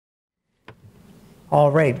All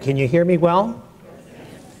right, can you hear me well?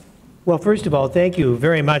 Well, first of all, thank you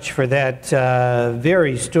very much for that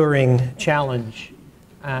very stirring challenge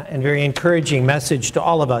and very encouraging message to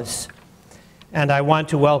all of us. And I want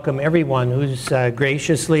to welcome everyone who's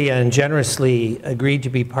graciously and generously agreed to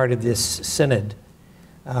be part of this synod.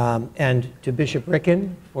 And to Bishop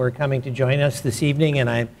Ricken for coming to join us this evening, and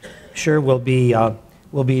I'm sure we'll be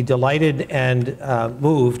delighted and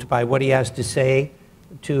moved by what he has to say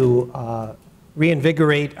to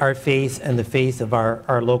reinvigorate our faith and the faith of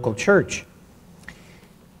our local church.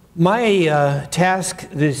 My task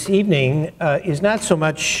this evening is not so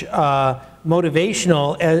much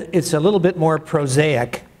motivational, as it's a little bit more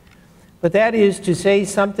prosaic, but that is to say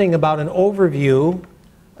something about an overview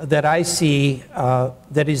that I see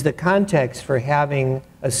that is the context for having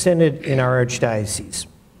a synod in our archdiocese.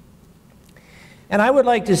 And I would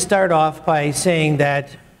like to start off by saying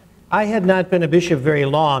that I had not been a bishop very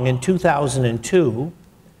long in 2002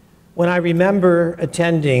 when I remember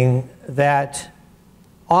attending that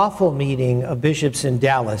awful meeting of bishops in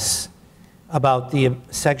Dallas about the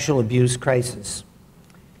sexual abuse crisis.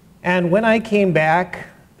 And when I came back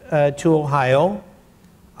to Ohio,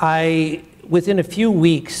 within a few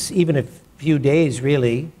weeks, even a few days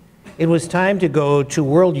really, it was time to go to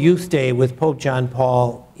World Youth Day with Pope John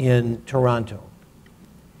Paul in Toronto.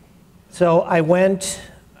 So I went,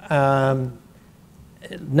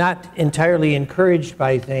 not entirely encouraged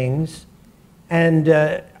by things, and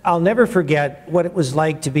I'll never forget what it was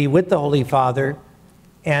like to be with the Holy Father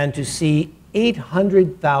and to see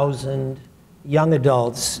 800,000 young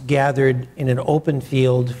adults gathered in an open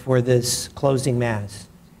field for this closing Mass.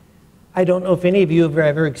 I don't know if any of you have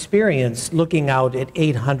ever experienced looking out at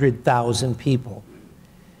 800,000 people.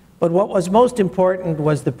 But what was most important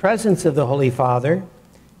was the presence of the Holy Father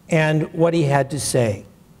and what he had to say.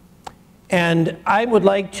 And I would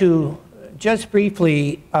like to just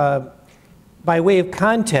briefly, by way of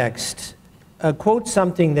context, quote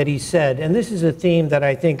something that he said. And this is a theme that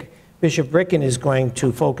I think Bishop Ricken is going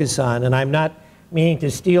to focus on. And I'm not meaning to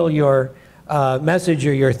steal your message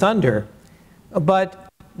or your thunder, but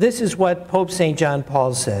this is what Pope St. John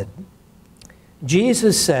Paul said.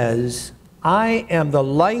 Jesus says, "I am the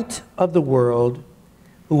light of the world.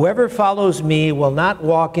 Whoever follows me will not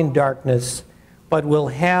walk in darkness, but will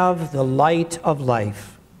have the light of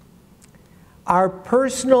life." Our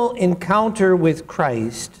personal encounter with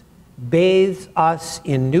Christ bathes us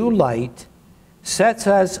in new light, sets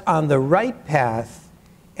us on the right path,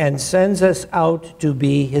 and sends us out to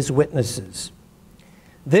be his witnesses.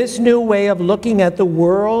 This new way of looking at the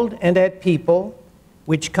world and at people,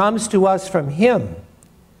 which comes to us from him,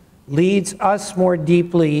 leads us more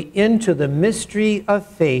deeply into the mystery of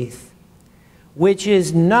faith, which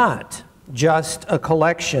is not just a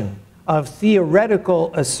collection of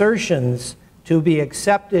theoretical assertions to be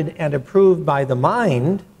accepted and approved by the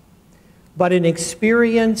mind, but an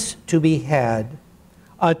experience to be had,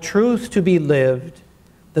 a truth to be lived,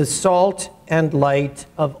 the salt and light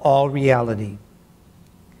of all reality.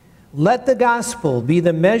 Let the gospel be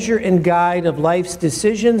the measure and guide of life's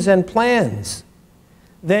decisions and plans.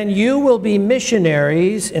 Then you will be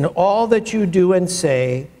missionaries in all that you do and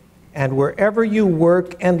say, and wherever you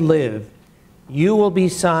work and live, you will be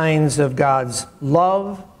signs of God's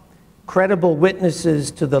love, credible witnesses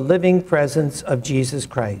to the living presence of Jesus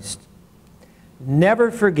Christ.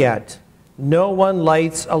 Never forget, no one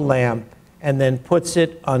lights a lamp and then puts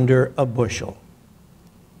it under a bushel.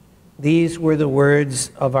 These were the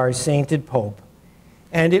words of our sainted Pope.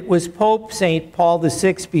 And it was Pope St. Paul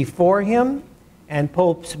VI before him and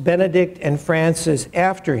Popes Benedict and Francis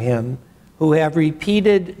after him who have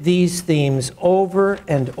repeated these themes over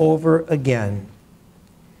and over again.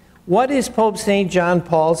 What is Pope St. John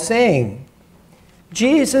Paul saying?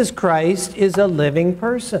 Jesus Christ is a living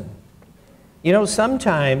person. You know,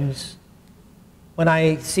 sometimes when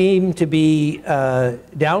I seem to be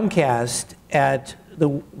downcast at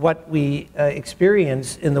what we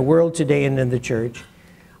experience in the world today and in the church,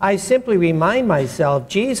 I simply remind myself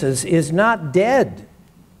Jesus is not dead.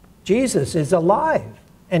 Jesus is alive,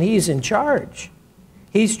 and he's in charge.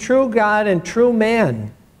 He's true God and true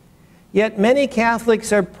man. Yet many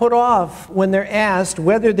Catholics are put off when they're asked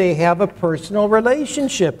whether they have a personal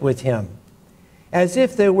relationship with him, as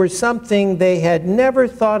if there were something they had never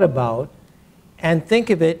thought about and think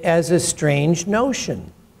of it as a strange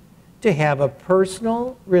notion, to have a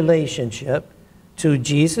personal relationship to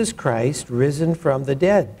Jesus Christ risen from the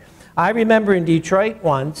dead. I remember in Detroit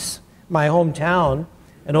once, my hometown,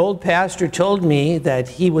 an old pastor told me that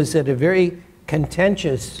he was at a very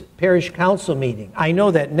contentious parish council meeting. I know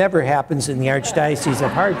that never happens in the Archdiocese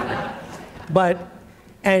of Hartford.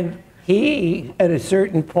 And he, at a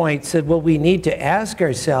certain point, said, well, we need to ask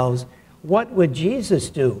ourselves, what would Jesus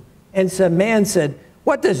do? And some man said,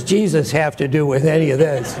 what does Jesus have to do with any of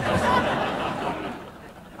this?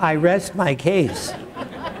 I rest my case.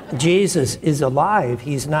 Jesus is alive.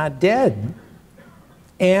 He's not dead.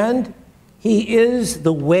 And he is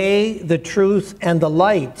the way, the truth, and the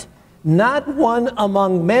light. Not one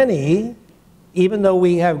among many, even though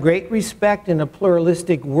we have great respect in a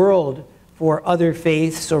pluralistic world for other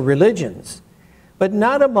faiths or religions, but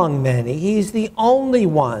not among many. He's the only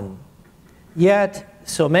one. Yet,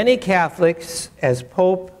 so many Catholics, as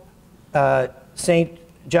Pope St.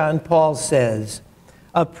 John Paul says,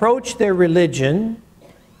 approach their religion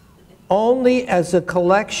only as a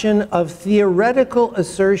collection of theoretical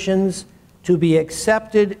assertions to be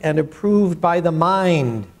accepted and approved by the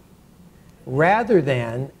mind, rather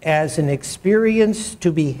than as an experience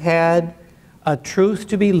to be had, a truth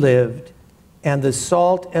to be lived, and the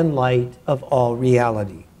salt and light of all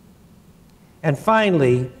reality. And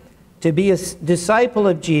finally, to be a disciple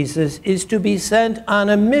of Jesus is to be sent on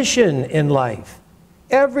a mission in life,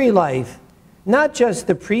 every life, not just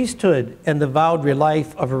the priesthood and the vowed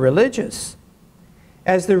life of a religious.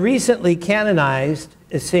 As the recently canonized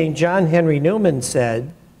St. John Henry Newman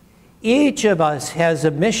said, each of us has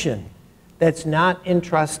a mission that's not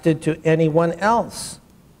entrusted to anyone else.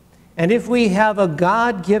 And if we have a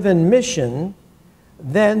God-given mission,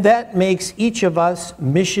 then that makes each of us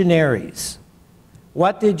missionaries.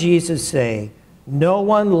 What did Jesus say? No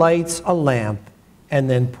one lights a lamp and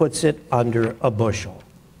then puts it under a bushel.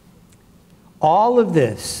 All of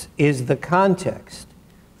this is the context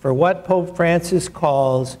for what Pope Francis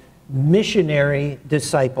calls missionary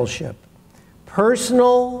discipleship.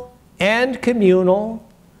 Personal and communal,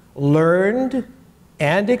 learned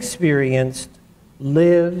and experienced,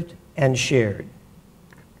 lived and shared.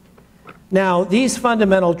 Now, these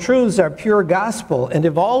fundamental truths are pure gospel and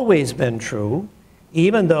have always been true,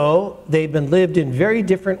 even though they've been lived in very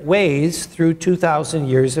different ways through 2,000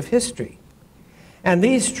 years of history. And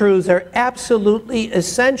these truths are absolutely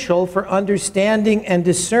essential for understanding and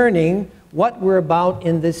discerning what we're about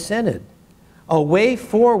in this synod. A way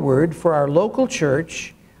forward for our local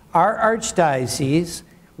church, our archdiocese,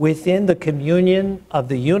 within the communion of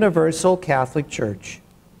the universal Catholic Church.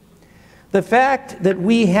 The fact that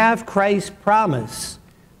we have Christ's promise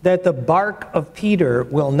that the bark of Peter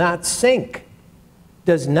will not sink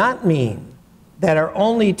does not mean that our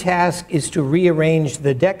only task is to rearrange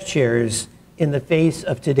the deck chairs in the face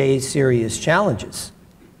of today's serious challenges.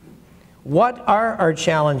 What are our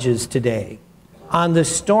challenges today on the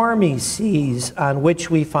stormy seas on which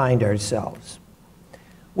we find ourselves?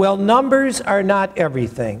 Well, numbers are not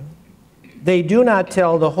everything. They do not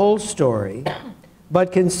tell the whole story,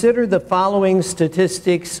 but consider the following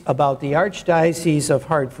statistics about the Archdiocese of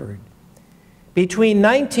Hartford. Between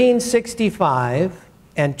 1965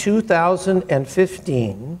 and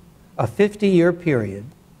 2015, a 50-year period,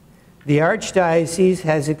 the Archdiocese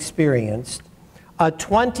has experienced a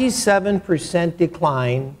 27%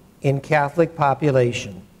 decline in Catholic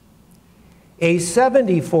population, a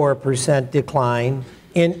 74% decline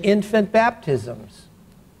in infant baptisms,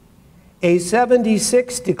 a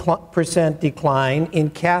 76% decline in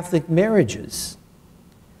Catholic marriages,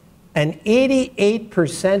 an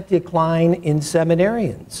 88% decline in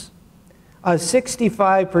seminarians, a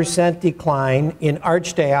 65% decline in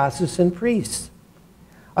archdiocesan priests,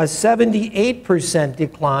 a 78%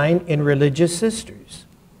 decline in religious sisters,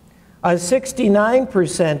 a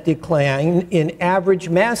 69% decline in average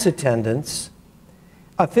Mass attendance,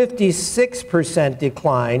 a 56%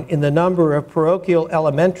 decline in the number of parochial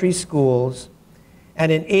elementary schools,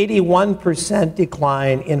 and an 81%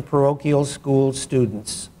 decline in parochial school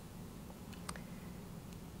students.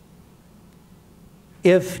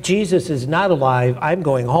 If Jesus is not alive, I'm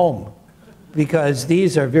going home, because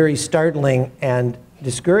these are very startling and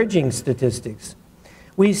discouraging statistics.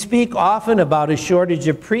 We speak often about a shortage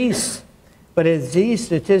of priests, but as these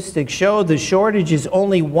statistics show, the shortage is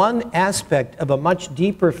only one aspect of a much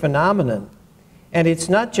deeper phenomenon. And it's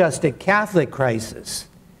not just a Catholic crisis.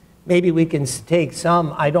 Maybe we can take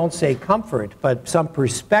some, I don't say comfort, but some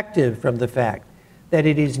perspective from the fact that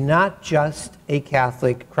it is not just a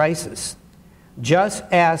Catholic crisis. Just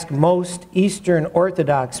ask most Eastern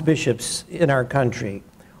Orthodox bishops in our country,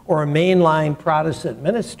 or mainline Protestant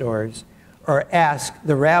ministers, or ask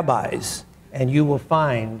the rabbis, and you will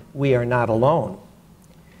find we are not alone.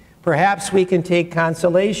 Perhaps we can take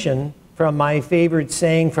consolation from my favorite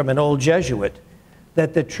saying from an old Jesuit,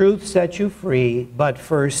 that the truth sets you free, but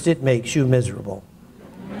first it makes you miserable.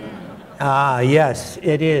 Ah, yes,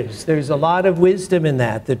 it is. There's a lot of wisdom in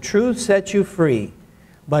that. The truth sets you free,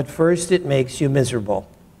 but first it makes you miserable.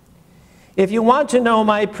 If you want to know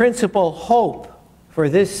my principal hope for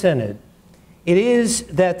this synod, it is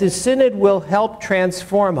that the synod will help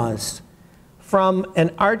transform us from an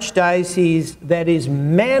archdiocese that is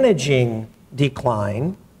managing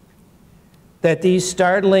decline, that these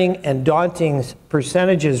startling and daunting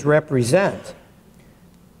percentages represent,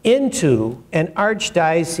 into an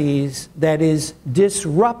archdiocese that is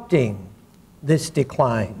disrupting this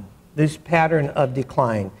decline, this pattern of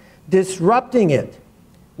decline, disrupting it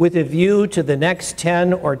with a view to the next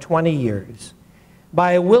 10 or 20 years,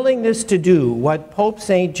 by a willingness to do what Pope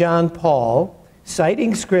St. John Paul,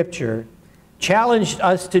 citing Scripture, challenged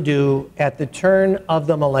us to do at the turn of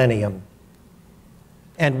the millennium.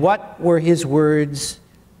 And what were his words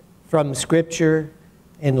from Scripture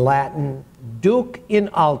in Latin? Duc in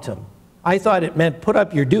altum. I thought it meant put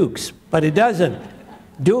up your dukes, but it doesn't.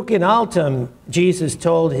 Duc in altum, Jesus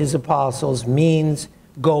told his apostles, means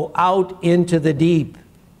go out into the deep.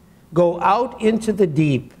 Go out into the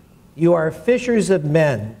deep. You are fishers of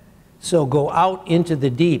men, so go out into the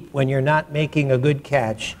deep when you're not making a good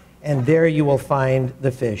catch, and there you will find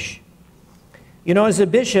the fish. You know, as a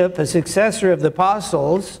bishop, a successor of the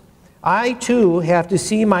apostles, I too have to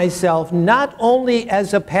see myself not only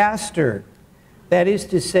as a pastor, that is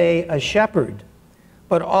to say, a shepherd,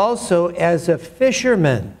 but also as a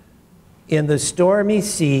fisherman in the stormy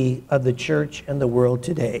sea of the church and the world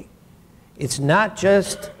today. It's not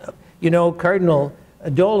just, you know, Cardinal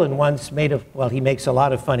Dolan once made a, well, he makes a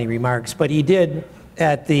lot of funny remarks, but he did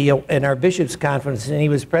at in our bishops' conference, and he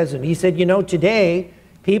was present. He said, you know, today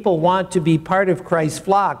people want to be part of Christ's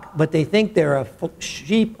flock, but they think they're a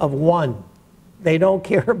sheep of one. They don't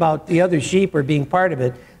care about the other sheep or being part of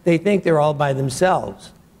it. They think they're all by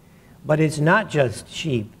themselves. But it's not just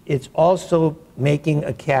sheep. It's also making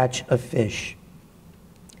a catch of fish.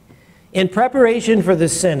 In preparation for the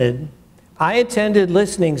synod, I attended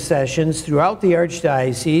listening sessions throughout the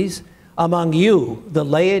Archdiocese among you, the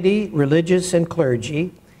laity, religious, and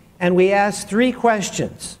clergy, and we asked 3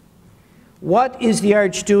 questions. What is the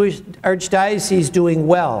Archdiocese doing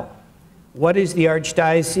well? What is the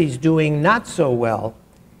Archdiocese doing not so well?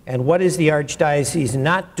 And what is the Archdiocese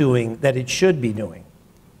not doing that it should be doing?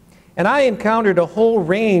 And I encountered a whole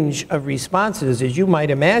range of responses, as you might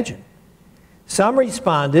imagine. Some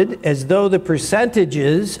responded as though the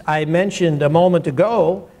percentages I mentioned a moment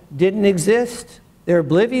ago didn't exist. They're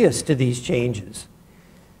oblivious to these changes.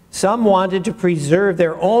 Some wanted to preserve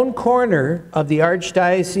their own corner of the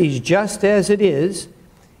Archdiocese just as it is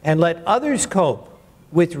and let others cope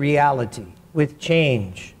with reality, with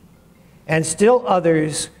change. And still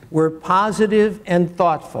others were positive and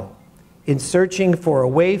thoughtful in searching for a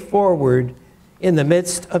way forward in the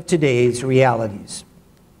midst of today's realities.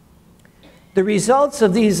 The results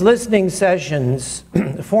of these listening sessions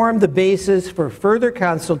form the basis for further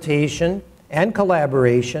consultation and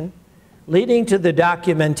collaboration, leading to the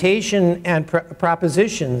documentation and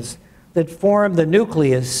propositions that form the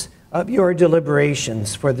nucleus of your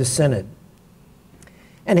deliberations for the Synod.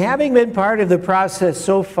 And having been part of the process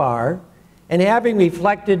so far, and having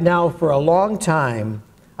reflected now for a long time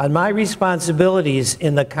on my responsibilities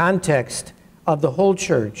in the context of the whole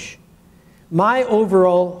Church, my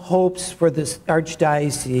overall hopes for this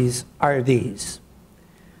Archdiocese are these: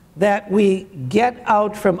 that we get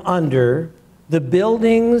out from under the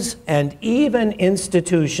buildings and even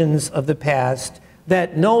institutions of the past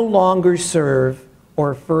that no longer serve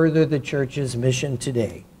or further the Church's mission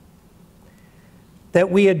today. That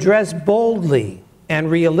we address boldly and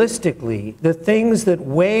realistically the things that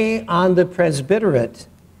weigh on the presbyterate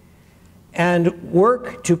and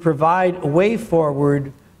work to provide a way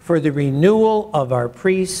forward for the renewal of our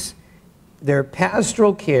priests, their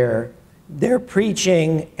pastoral care, their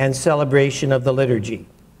preaching and celebration of the liturgy.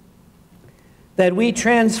 That we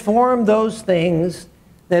transform those things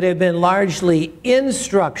that have been largely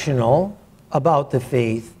instructional about the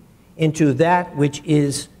faith into that which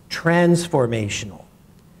is transformational.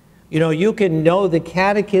 You know, you can know the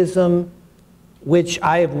catechism, which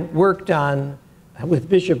I have worked on with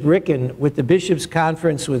Bishop Ricken, with the Bishops'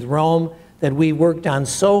 Conference with Rome, that we worked on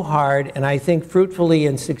so hard, and I think fruitfully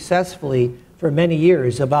and successfully for many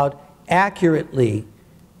years, about accurately,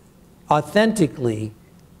 authentically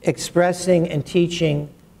expressing and teaching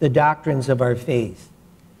the doctrines of our faith.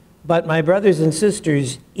 But my brothers and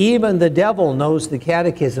sisters, even the devil knows the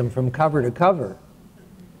catechism from cover to cover.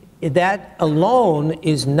 That alone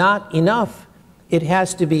is not enough. It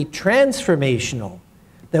has to be transformational,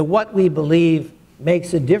 that what we believe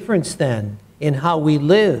makes a difference then in how we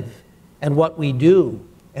live and what we do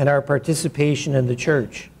and our participation in the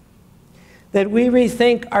Church. That we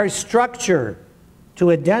rethink our structure to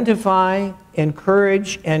identify,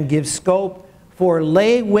 encourage, and give scope for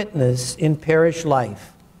lay witness in parish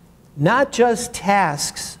life. Not just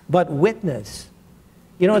tasks, but witness.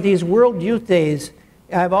 You know, these World Youth Days,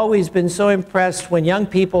 I've always been so impressed when young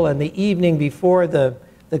people in the evening before the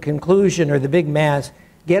conclusion or the big Mass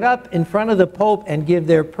get up in front of the Pope and give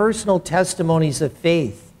their personal testimonies of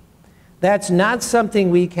faith. That's not something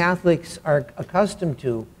we Catholics are accustomed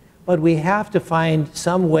to, but we have to find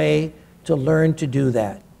some way to learn to do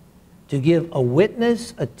that, to give a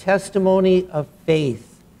witness, a testimony of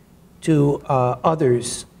faith to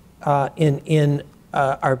others in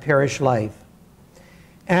our parish life.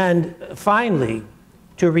 And finally,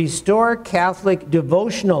 to restore Catholic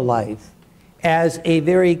devotional life as a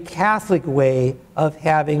very Catholic way of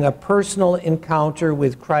having a personal encounter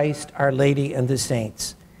with Christ, Our Lady, and the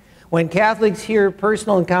saints. When Catholics hear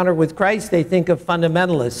personal encounter with Christ, they think of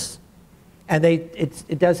fundamentalists, and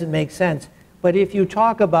it doesn't make sense. But if you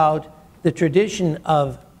talk about the tradition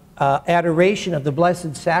of adoration of the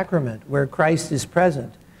Blessed Sacrament, where Christ is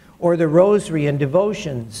present, or the Rosary and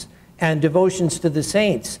devotions to the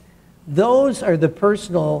saints, those are the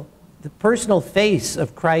personal face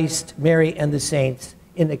of Christ, Mary, and the saints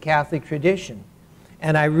in the Catholic tradition.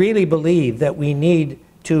 And I really believe that we need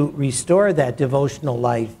to restore that devotional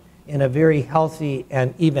life in a very healthy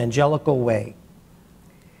and evangelical way.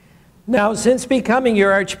 Now, since becoming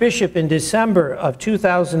your Archbishop in December of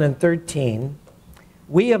 2013,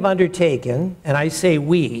 we have undertaken, and I say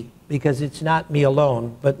we because it's not me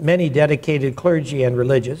alone, but many dedicated clergy and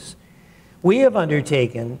religious, we have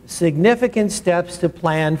undertaken significant steps to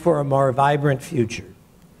plan for a more vibrant future.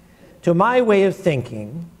 To my way of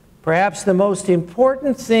thinking, perhaps the most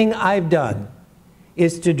important thing I've done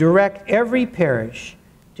is to direct every parish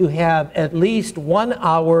to have at least 1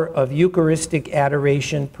 hour of Eucharistic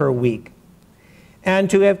adoration per week, and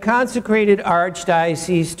to have consecrated our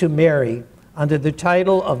Archdiocese to Mary under the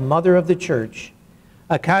title of Mother of the Church,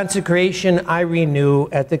 a consecration I renew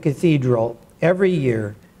at the Cathedral every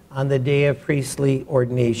year on the day of priestly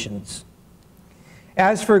ordinations.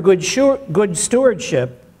 As for good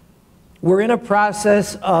stewardship, we're in a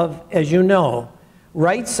process of, as you know,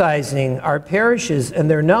 right-sizing our parishes and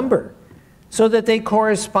their number so that they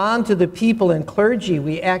correspond to the people and clergy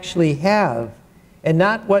we actually have, and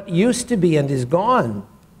not what used to be and is gone,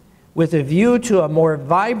 with a view to a more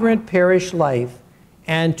vibrant parish life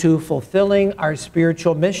and to fulfilling our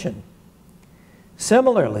spiritual mission.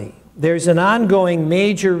 Similarly, there's an ongoing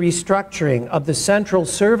major restructuring of the central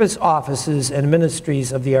service offices and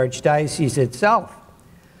ministries of the Archdiocese itself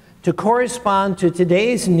to correspond to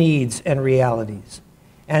today's needs and realities,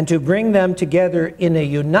 and to bring them together in a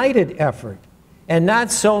united effort, and not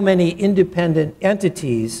so many independent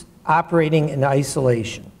entities operating in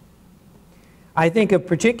isolation. I think of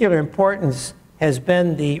particular importance has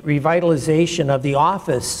been the revitalization of the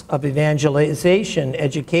Office of Evangelization,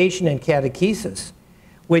 Education, and Catechesis,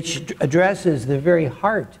 which addresses the very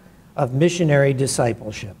heart of missionary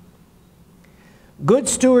discipleship. Good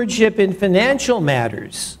stewardship in financial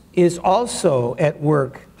matters is also at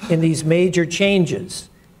work in these major changes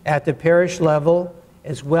at the parish level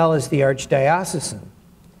as well as the archdiocesan.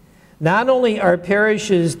 Not only are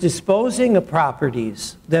parishes disposing of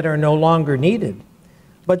properties that are no longer needed,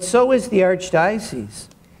 but so is the Archdiocese,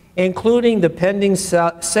 including the pending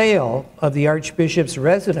sale of the Archbishop's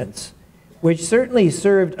residence, which certainly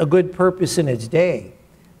served a good purpose in its day,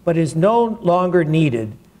 but is no longer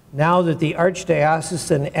needed now that the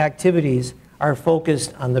archdiocesan activities are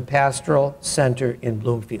focused on the pastoral center in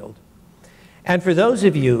Bloomfield. And for those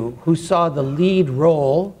of you who saw the lead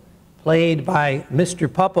role played by Mr.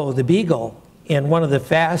 Puppo the Beagle in one of the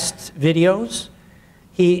fast videos,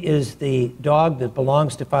 he is the dog that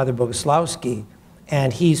belongs to Father Bogoslawski,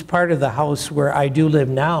 and he's part of the house where I do live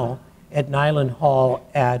now at Nyland Hall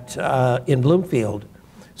in Bloomfield.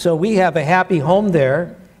 So we have a happy home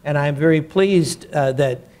there, and I'm very pleased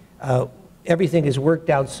that everything has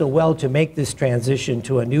worked out so well to make this transition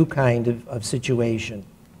to a new kind of situation.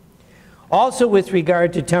 Also, with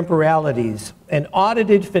regard to temporalities, an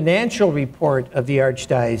audited financial report of the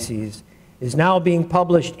Archdiocese is now being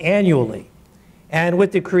published annually. And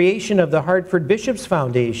with the creation of the Hartford Bishops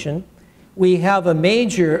Foundation, we have a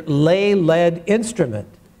major lay-led instrument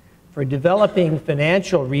for developing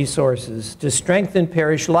financial resources to strengthen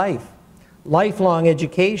parish life, lifelong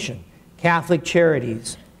education, Catholic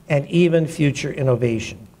charities, and even future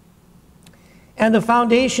innovation. And the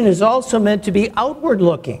foundation is also meant to be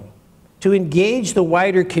outward-looking, to engage the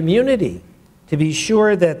wider community, to be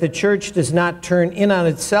sure that the Church does not turn in on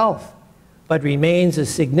itself, but remains a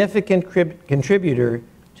significant contributor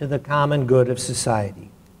to the common good of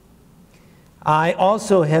society. I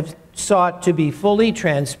also have sought to be fully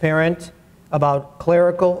transparent about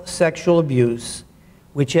clerical sexual abuse,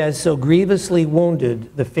 which has so grievously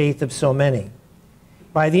wounded the faith of so many,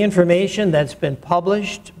 by the information that's been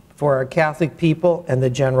published for our Catholic people and the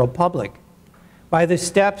general public, by the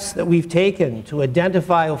steps that we've taken to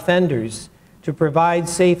identify offenders, to provide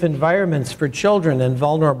safe environments for children and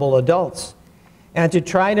vulnerable adults, and to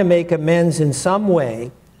try to make amends in some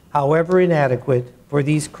way, however inadequate, for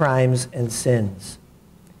these crimes and sins.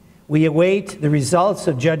 We await the results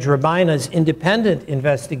of Judge Rabina's independent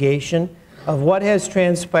investigation of what has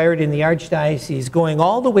transpired in the Archdiocese going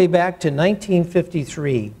all the way back to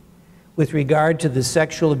 1953 with regard to the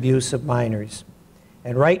sexual abuse of minors.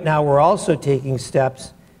 And right now we're also taking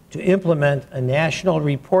steps to implement a national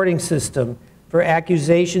reporting system for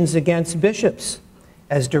accusations against bishops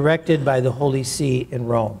as directed by the Holy See in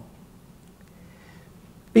Rome.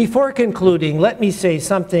 Before concluding, let me say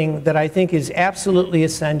something that I think is absolutely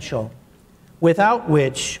essential, without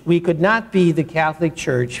which we could not be the Catholic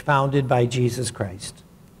Church founded by Jesus Christ.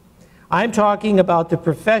 I'm talking about the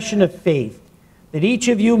profession of faith that each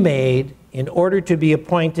of you made in order to be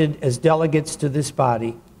appointed as delegates to this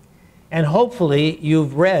body, and hopefully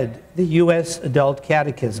you've read the U.S. Adult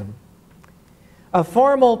Catechism. A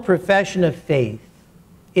formal profession of faith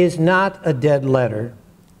is not a dead letter.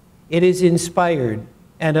 It is inspired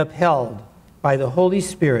and upheld by the Holy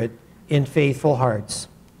Spirit in faithful hearts.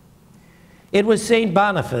 It was St.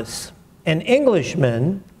 Boniface, an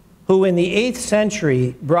Englishman who in the 8th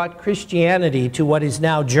century brought Christianity to what is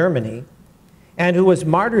now Germany, and who was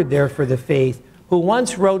martyred there for the faith, who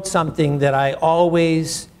once wrote something that I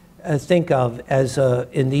always think of as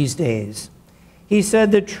in these days. He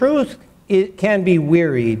said, "The truth can be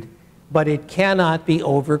wearied, but it cannot be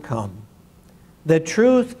overcome. The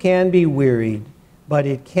truth can be wearied, but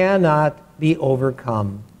it cannot be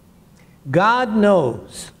overcome." God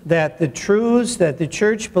knows that the truths that the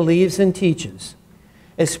Church believes and teaches,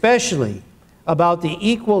 especially about the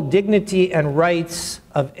equal dignity and rights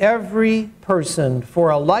of every person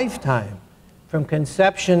for a lifetime, from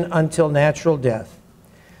conception until natural death,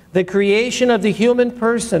 the creation of the human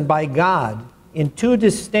person by God in two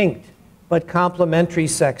distinct but complementary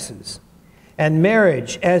sexes, and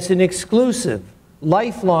marriage as an exclusive,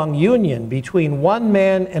 lifelong union between one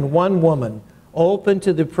man and one woman, open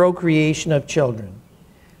to the procreation of children.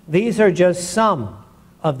 These are just some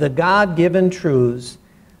of the God-given truths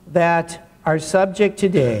that are subject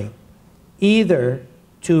today either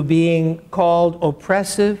to being called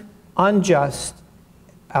oppressive, unjust,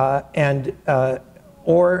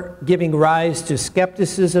 or giving rise to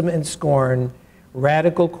skepticism and scorn,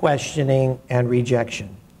 radical questioning and rejection.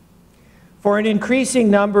 For an increasing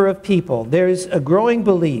number of people, there's a growing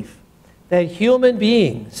belief that human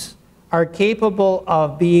beings are capable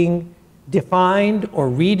of being defined or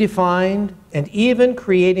redefined and even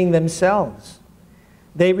creating themselves.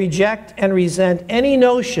 They reject and resent any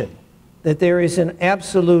notion that there is an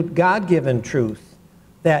absolute God-given truth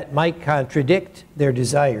that might contradict their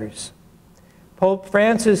desires. Pope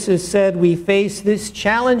Francis has said we face this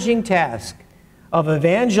challenging task of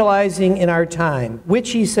evangelizing in our time, which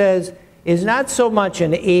he says is not so much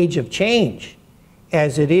an age of change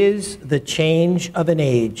as it is the change of an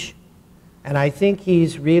age. And I think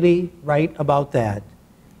he's really right about that.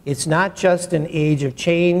 It's not just an age of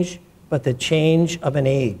change, but the change of an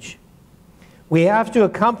age. We have to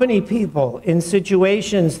accompany people in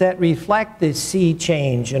situations that reflect this sea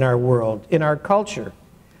change in our world, in our culture.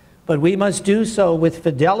 But we must do so with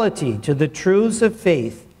fidelity to the truths of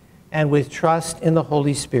faith and with trust in the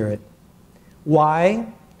Holy Spirit. Why?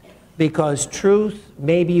 Because truth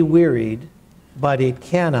may be wearied, but it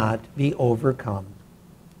cannot be overcome.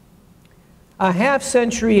 A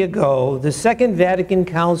half-century ago, the Second Vatican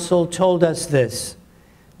Council told us this,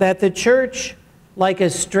 that the Church, like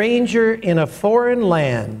a stranger in a foreign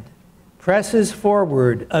land, presses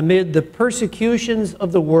forward amid the persecutions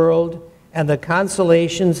of the world and the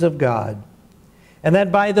consolations of God, and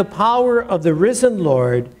that by the power of the risen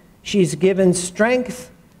Lord, she's given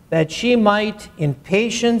strength that she might, in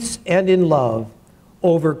patience and in love,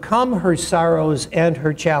 overcome her sorrows and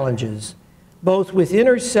her challenges, both within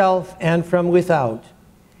herself and from without,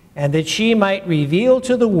 and that she might reveal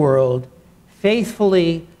to the world,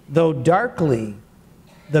 faithfully though darkly,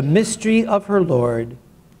 the mystery of her Lord,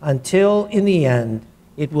 until in the end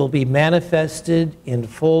it will be manifested in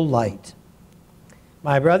full light.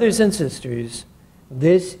 My brothers and sisters,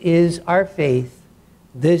 this is our faith.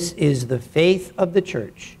 This is the faith of the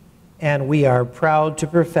Church, and we are proud to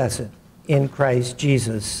profess it in Christ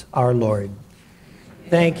Jesus our Lord.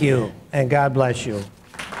 Thank you, and God bless you.